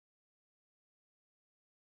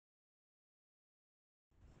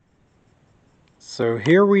So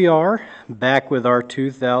here we are back with our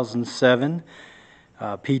 2007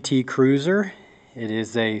 PT Cruiser. It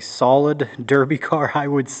is a solid derby car, I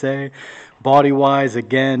would say. Body wise,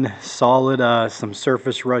 again, solid. Some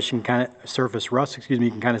surface rust, you can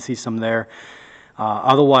kind of see some there.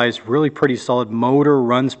 Otherwise, really pretty solid. Motor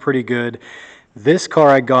runs pretty good. This car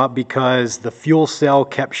I got because the fuel cell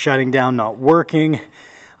kept shutting down, not working.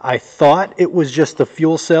 I thought it was just the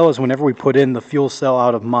fuel cell, as whenever we put in the fuel cell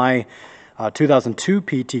out of my 2002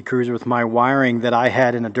 PT Cruiser with my wiring that I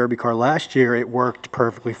had in a derby car last year, it worked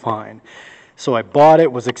perfectly fine. So I bought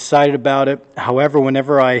it, was excited about it. However,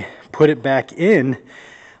 whenever I put it back in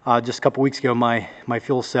just a couple weeks ago, my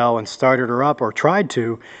fuel cell, and started her up, or tried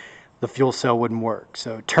to, the fuel cell wouldn't work.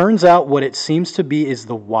 So it turns out what it seems to be is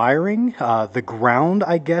the wiring, the ground,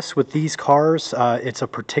 I guess, with these cars. It's a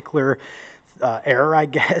particular error, I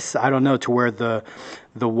guess, I don't know, to where the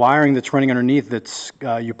wiring that's running underneath, that's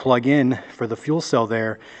you plug in for the fuel cell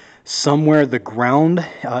there, somewhere the ground,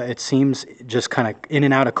 it seems, just kind of in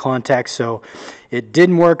and out of contact. So it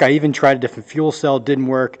didn't work. I even tried a different fuel cell, didn't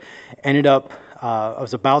work. Ended up, I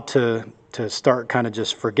was about to start kind of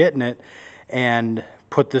just forgetting it, and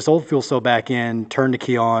put this old fuel cell back in, turn the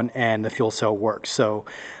key on, and the fuel cell works. So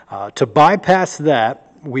to bypass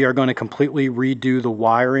that, we are going to completely redo the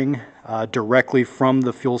wiring directly from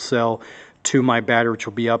the fuel cell to my battery, which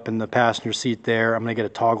will be up in the passenger seat there. I'm going to get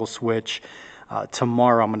a toggle switch.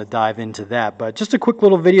 Tomorrow I'm going to dive into that. But just a quick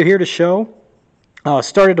little video here to show.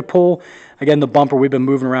 Started to pull, again, the bumper. We've been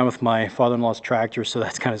moving around with my father-in-law's tractor, so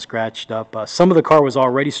that's kind of scratched up. Some of the car was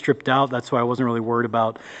already stripped out. That's why I wasn't really worried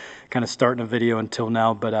about kind of starting a video until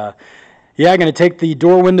now. But yeah, I'm going to take the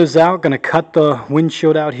door windows out, going to cut the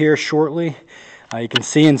windshield out here shortly. You can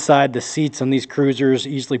see inside the seats on these Cruisers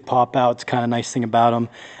easily pop out. It's kind of a nice thing about them.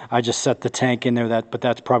 I just set the tank in there, but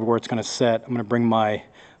that's probably where it's going to set. I'm going to bring my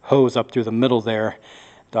hose up through the middle there.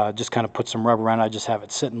 Just kind of put some rubber around it. I just have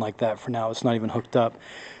it sitting like that for now. It's not even hooked up.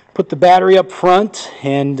 Put the battery up front,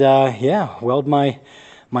 and yeah, weld my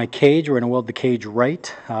cage. We're going to weld the cage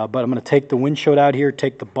right. But I'm going to take the windshield out here,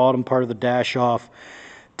 take the bottom part of the dash off,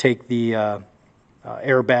 take the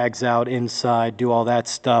airbags out inside, do all that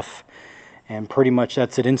stuff. And pretty much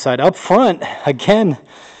that's it inside. Up front, again,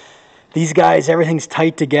 these guys, everything's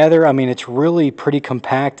tight together. I mean, it's really pretty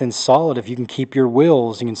compact and solid. If you can keep your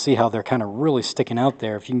wheels, you can see how they're kind of really sticking out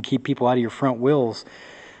there. If you can keep people out of your front wheels,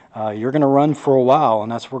 you're going to run for a while,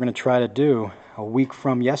 and that's what we're going to try to do. A week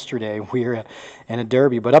from yesterday, we're in a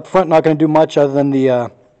derby. But up front, not going to do much other than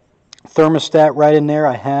the thermostat right in there.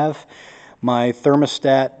 I have my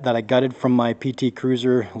thermostat that I gutted from my PT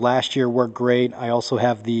Cruiser last year, worked great. I also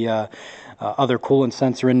have the other coolant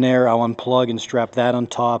sensor in there. I'll unplug and strap that on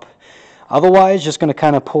top. Otherwise, just going to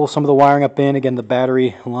kind of pull some of the wiring up in. Again, the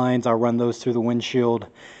battery lines, I'll run those through the windshield.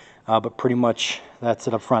 But pretty much that's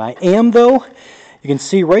it up front. I am, though, you can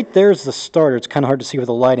see right there's the starter. It's kind of hard to see with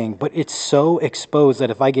the lighting, but it's so exposed that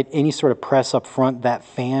if I get any sort of press up front, that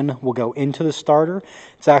fan will go into the starter.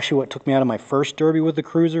 It's actually what took me out of my first derby with the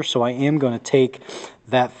Cruiser, so I am going to take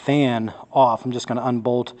that fan off. I'm just going to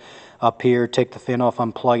unbolt up here, take the fan off,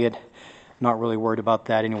 unplug it. Not really worried about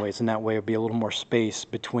that anyways, and that way it'll be a little more space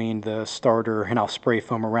between the starter, and I'll spray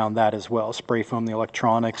foam around that as well. Spray foam the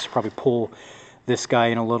electronics, probably pull this guy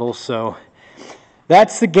in a little. So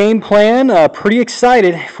that's the game plan. Pretty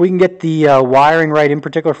excited if we can get the wiring right, in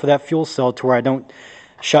particular for that fuel cell, to where I don't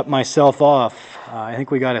shut myself off. I think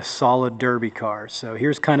we got a solid derby car. So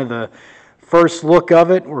here's kind of the first look of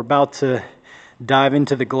it. We're about to dive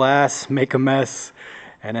into the glass, make a mess,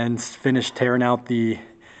 and then finish tearing out the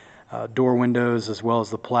door windows as well as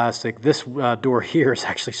the plastic. This door here is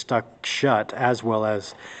actually stuck shut, as well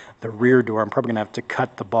as the rear door. I'm probably going to have to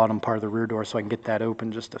cut the bottom part of the rear door so I can get that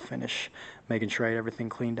open just to finish making sure I had everything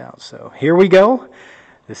cleaned out. So here we go.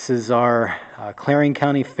 This is our Clarion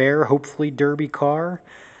County Fair, hopefully derby car.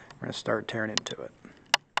 We're going to start tearing into it.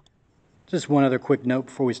 Just one other quick note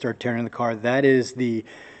before we start tearing in the car. That is the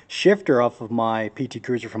shifter off of my PT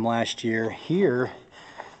Cruiser from last year. Here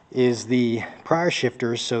is the prior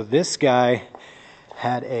shifter. So this guy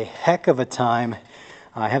had a heck of a time.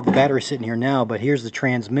 I have the battery sitting here now, but here's the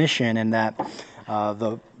transmission, and that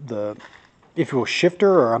the if you will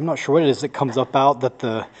shifter, or I'm not sure what it is that comes up out that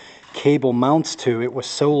the cable mounts to, it was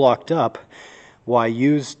so locked up. Well, I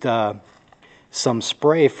used some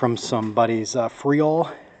spray from somebody's Freol,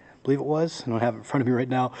 I believe it was. I don't have it in front of me right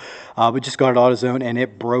now, but just got it AutoZone, and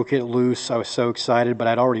it broke it loose. I was so excited, but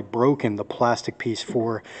I'd already broken the plastic piece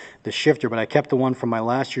for the shifter, but I kept the one from my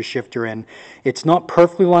last year's shifter, and it's not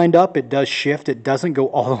perfectly lined up. It does shift. It doesn't go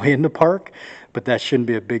all the way into park, but that shouldn't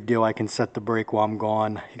be a big deal. I can set the brake while I'm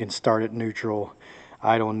gone. You can start at neutral.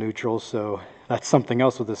 idle neutral, so that's something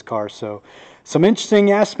else with this car. So some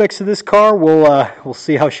interesting aspects of this car. We'll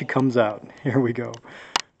see how she comes out. Here we go.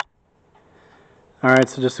 Alright,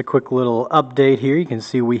 so just a quick little update here. You can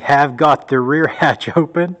see we have got the rear hatch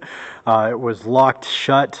open. It was locked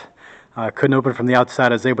shut. Couldn't open it from the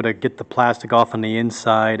outside. I was able to get the plastic off on the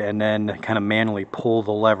inside and then kind of manually pull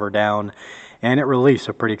the lever down, and it released.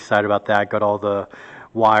 So pretty excited about that. Got all the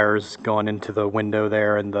wires going into the window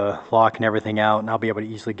there and the lock and everything out, and I'll be able to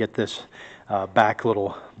easily get this back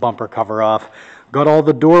little bumper cover off. Got all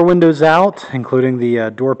the door windows out, including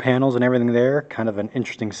the door panels and everything there. Kind of an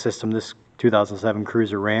interesting system this 2007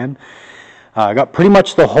 Cruiser ran. Got pretty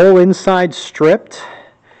much the whole inside stripped.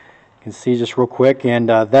 You can see just real quick, and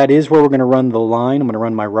that is where we're going to run the line. I'm going to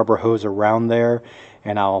run my rubber hose around there,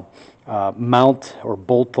 and I'll mount or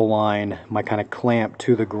bolt the line, my kind of clamp,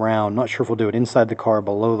 to the ground. Not sure if we'll do it inside the car,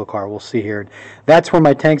 below the car. We'll see here. That's where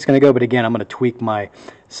my tank's going to go, but again, I'm going to tweak my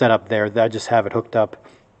setup there. I just have it hooked up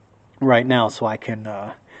right now so I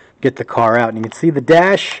can get the car out. And you can see the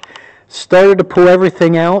dash started to pull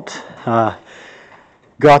everything out.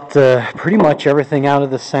 Got pretty much everything out of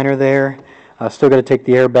the center there. Still got to take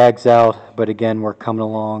the airbags out, but again, we're coming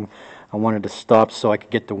along. I wanted to stop so I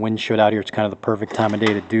could get the windshield out here. It's kind of the perfect time of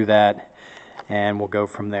day to do that, and we'll go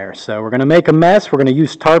from there. So we're going to make a mess. We're going to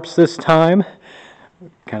use tarps this time.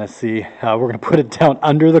 Kind of see how we're going to put it down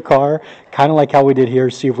under the car, kind of like how we did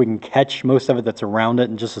here. See if we can catch most of it that's around it,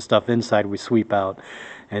 and just the stuff inside we sweep out,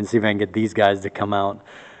 and see if I can get these guys to come out.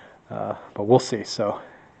 But we'll see. So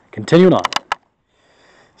continuing on.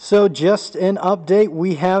 So just an update,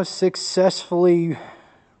 we have successfully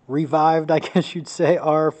revived, I guess you'd say,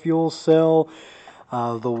 our fuel cell.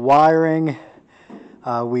 The wiring,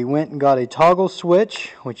 we went and got a toggle switch,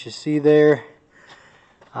 which you see there.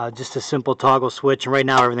 Just a simple toggle switch, and right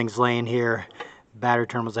now everything's laying here. Battery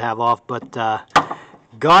terminals I have off, but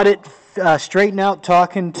got it straightened out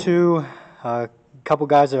talking to a couple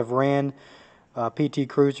guys that have ran PT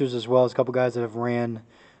Cruisers, as well as a couple guys that have ran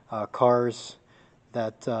cars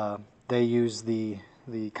that they use the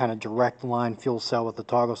kind of direct line fuel cell with the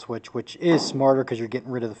toggle switch, which is smarter because you're getting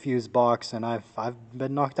rid of the fuse box, and I've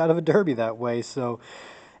been knocked out of a derby that way. So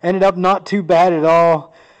ended up not too bad at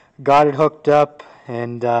all. Got it hooked up,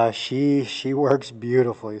 and she works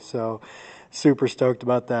beautifully. So super stoked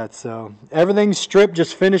about that. So everything's stripped,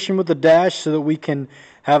 just finishing with the dash so that we can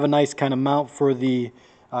have a nice kind of mount for the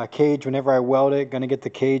cage whenever I weld it. Gonna get the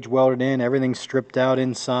cage welded in. Everything's stripped out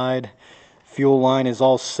inside. Fuel line is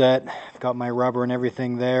all set. I've got my rubber and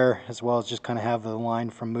everything there, as well as just kind of have the line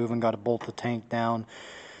from moving. Got to bolt the tank down.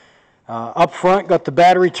 Up front, got the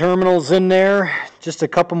battery terminals in there. Just a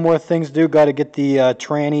couple more things to do. Got to get the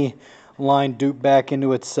tranny line duped back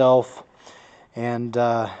into itself. And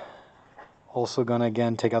also going to,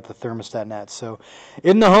 again, take out the thermostat nut. So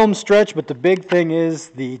in the home stretch, but the big thing is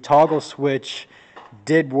the toggle switch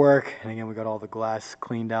did work. And again, we got all the glass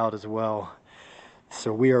cleaned out as well.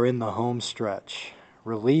 So we are in the home stretch,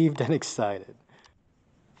 relieved and excited.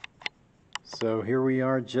 So here we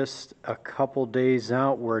are, just a couple days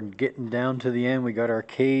out. We're getting down to the end. We got our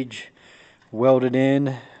cage welded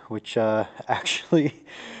in, which actually,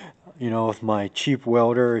 you know, with my cheap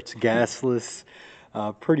welder, it's gasless.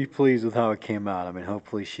 Pretty pleased with how it came out. I mean,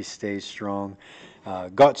 hopefully she stays strong.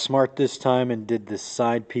 Got smart this time and did the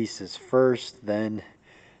side pieces first, then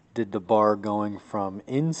did the bar going from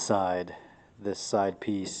inside this side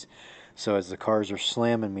piece, so as the cars are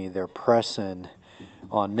slamming me, they're pressing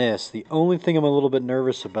on this. The only thing I'm a little bit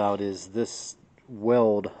nervous about is this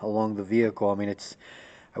weld along the vehicle. I mean,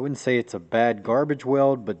 I wouldn't say it's a bad garbage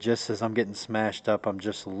weld, but just as I'm getting smashed up, I'm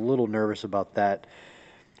just a little nervous about that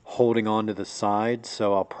holding on to the side.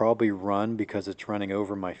 So I'll probably run, because it's running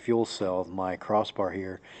over my fuel cell, my crossbar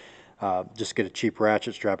here, just get a cheap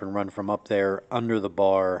ratchet strap and run from up there under the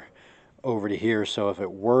bar over to here, so if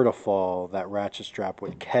it were to fall, that ratchet strap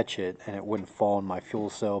would catch it and it wouldn't fall in my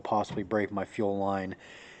fuel cell, possibly break my fuel line,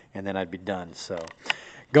 and then I'd be done. So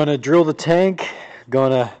gonna drill the tank,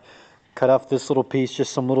 gonna cut off this little piece,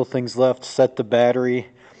 just some little things left, set the battery,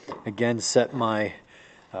 again set my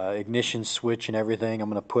ignition switch and everything. I'm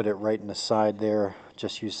gonna put it right in the side there,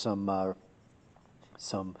 just use some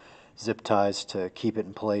zip ties to keep it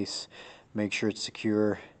in place, make sure it's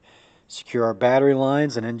secure our battery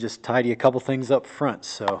lines, and then just tidy a couple things up front.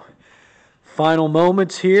 So final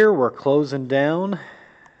moments here, we're closing down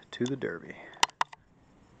to the derby.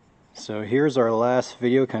 So here's our last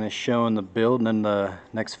video, kind of showing the build, and then the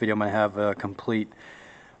next video I'm going to have a complete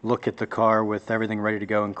look at the car with everything ready to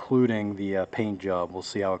go, including the paint job. We'll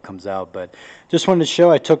see how it comes out, but just wanted to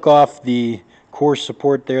show I took off the core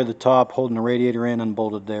support there, the top, holding the radiator in,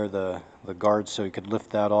 unbolted there the the guard so you could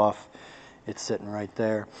lift that off. It's sitting right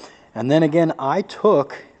there. And then again, I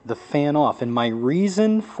took the fan off, and my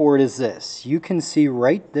reason for it is this. You can see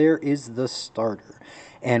right there is the starter.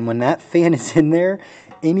 And when that fan is in there,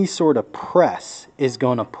 any sort of press is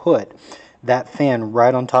going to put that fan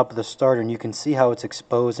right on top of the starter, and you can see how it's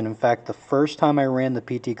exposed. And in fact, the first time I ran the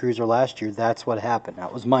PT Cruiser last year, that's what happened. Now,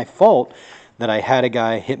 it was my fault that I had a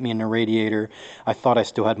guy hit me in the radiator. I thought I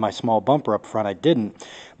still had my small bumper up front. I didn't.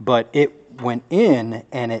 But it went in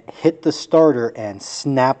and it hit the starter and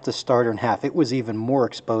snapped the starter in half. It was even more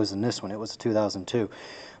exposed than this one. It was a 2002.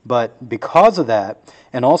 But because of that,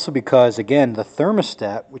 and also because, again, the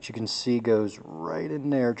thermostat, which you can see goes right in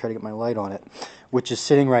there, try to get my light on it, which is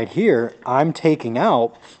sitting right here, I'm taking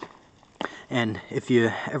out. And if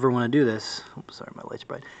you ever want to do this, oops, sorry, my light's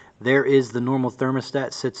bright. There is the normal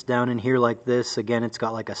thermostat, sits down in here like this. Again, it's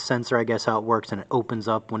got like a sensor, I guess how it works, and it opens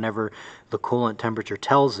up whenever the coolant temperature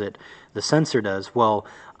tells it. The sensor does. Well,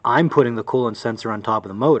 I'm putting the coolant sensor on top of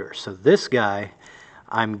the motor. So this guy,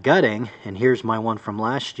 I'm gutting, and here's my one from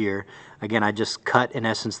last year. Again, I just cut, in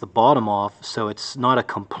essence, the bottom off, so it's not a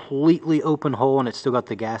completely open hole, and it's still got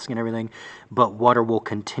the gasket and everything, but water will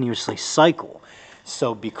continuously cycle.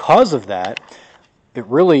 So because of that,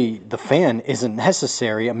 the fan isn't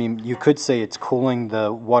necessary. I mean, you could say it's cooling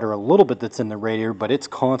the water a little bit that's in the radiator, but it's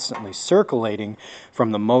constantly circulating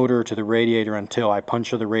from the motor to the radiator until I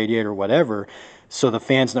puncture the radiator or whatever, so the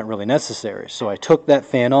fan's not really necessary. So I took that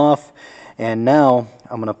fan off, and now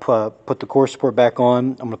I'm going to put the core support back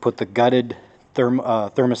on. I'm going to put the gutted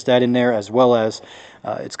thermostat in there, as well as,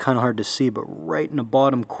 it's kind of hard to see, but right in the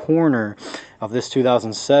bottom corner of this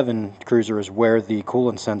 2007 Cruiser is where the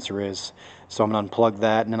coolant sensor is. So I'm going to unplug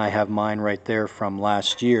that, and then I have mine right there from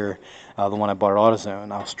last year, the one I bought at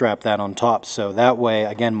AutoZone. I'll strap that on top, so that way,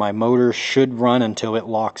 again, my motor should run until it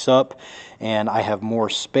locks up, and I have more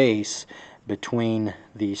space between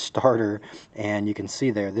the starter, and you can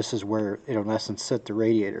see there, this is where it'll in essence sit the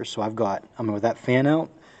radiator. So I've got, I mean, with that fan out,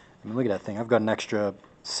 I mean, look at that thing, I've got an extra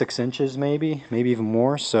 6 inches maybe even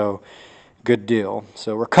more, so good deal.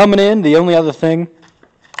 So we're coming in. The only other thing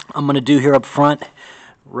I'm going to do here up front,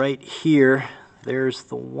 right here, there's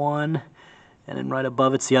the one, and then right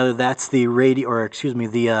above it's the other. That's the radiator, or excuse me,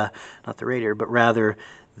 the not the radiator, but rather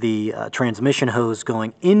the transmission hose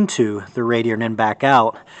going into the radiator and then back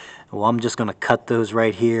out. Well, I'm just going to cut those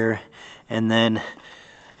right here, and then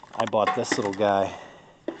I bought this little guy.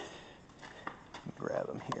 Let me grab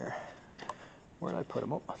him here. Where did I put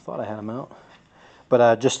him? Oh, I thought I had him out.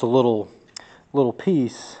 But just a little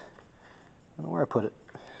piece. I don't know where I put it.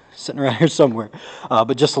 Sitting around here somewhere.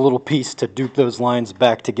 But just a little piece to dupe those lines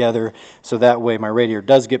back together, so that way my radiator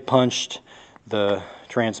does get punched, the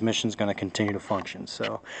transmission's going to continue to function.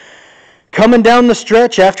 So coming down the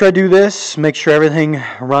stretch, after I do this, make sure everything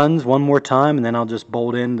runs one more time, and then I'll just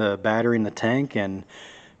bolt in the battery in the tank and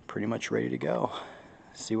pretty much ready to go.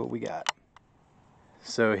 See what we got.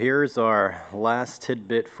 So here's our last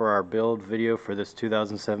tidbit for our build video for this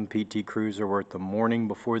 2007 PT Cruiser. We're at the morning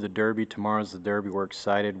before the Derby. Tomorrow's the Derby. We're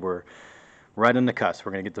excited. We're right on the cusp.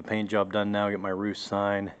 We're going to get the paint job done now, get my roof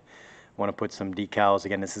signed. Want to put some decals.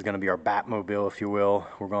 Again, this is going to be our Batmobile, if you will.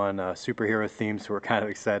 We're going superhero theme, so we're kind of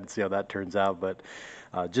excited to see how that turns out. But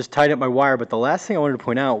just tied up my wire. But the last thing I wanted to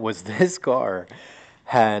point out was this car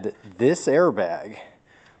had this airbag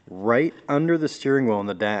right under the steering wheel on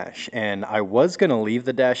the dash, and I was going to leave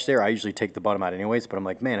the dash there. I usually take the bottom out anyways, but I'm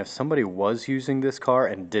like, man, if somebody was using this car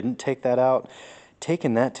and didn't take that out,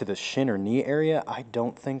 taking that to the shin or knee area, I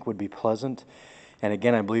don't think would be pleasant. And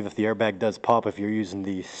again, I believe if the airbag does pop, if you're using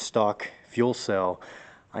the stock fuel cell,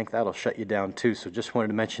 I think that'll shut you down too. So just wanted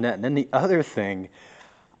to mention that. And then the other thing,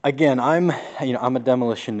 again, I'm a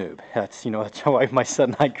demolition noob. That's how my son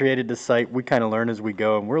and I created the site. We kind of learn as we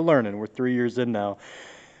go, and we're learning. We're 3 years in now.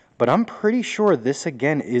 But I'm pretty sure this,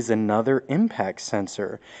 again, is another impact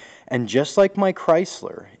sensor. And just like my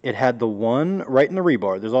Chrysler, it had the one right in the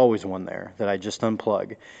rebar. There's always one there that I just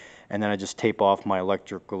unplug. And then I just tape off my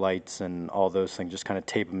electrical lights and all those things, just kind of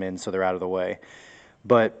tape them in so they're out of the way.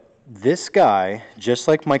 But this guy, just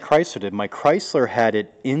like my Chrysler did, my Chrysler had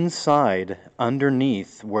it inside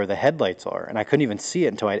underneath where the headlights are. And I couldn't even see it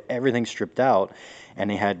until I had everything stripped out. And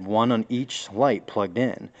they had one on each light plugged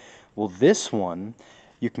in. Well, this one,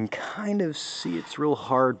 you can kind of see, it's real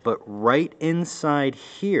hard, but right inside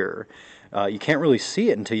here, you can't really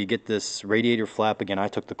see it until you get this radiator flap. Again, I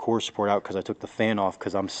took the core support out because I took the fan off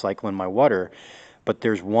because I'm cycling my water. But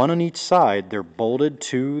there's one on each side. They're bolted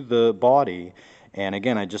to the body. And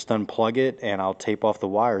again, I just unplug it and I'll tape off the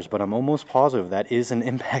wires. But I'm almost positive that is an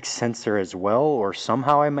impact sensor as well, or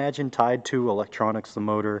somehow I imagine tied to electronics, the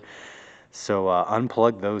motor. So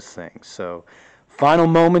unplug those things. So final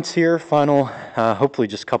moments here, hopefully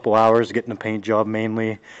just a couple hours getting the paint job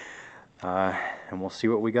mainly, and we'll see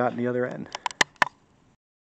what we got in the other end.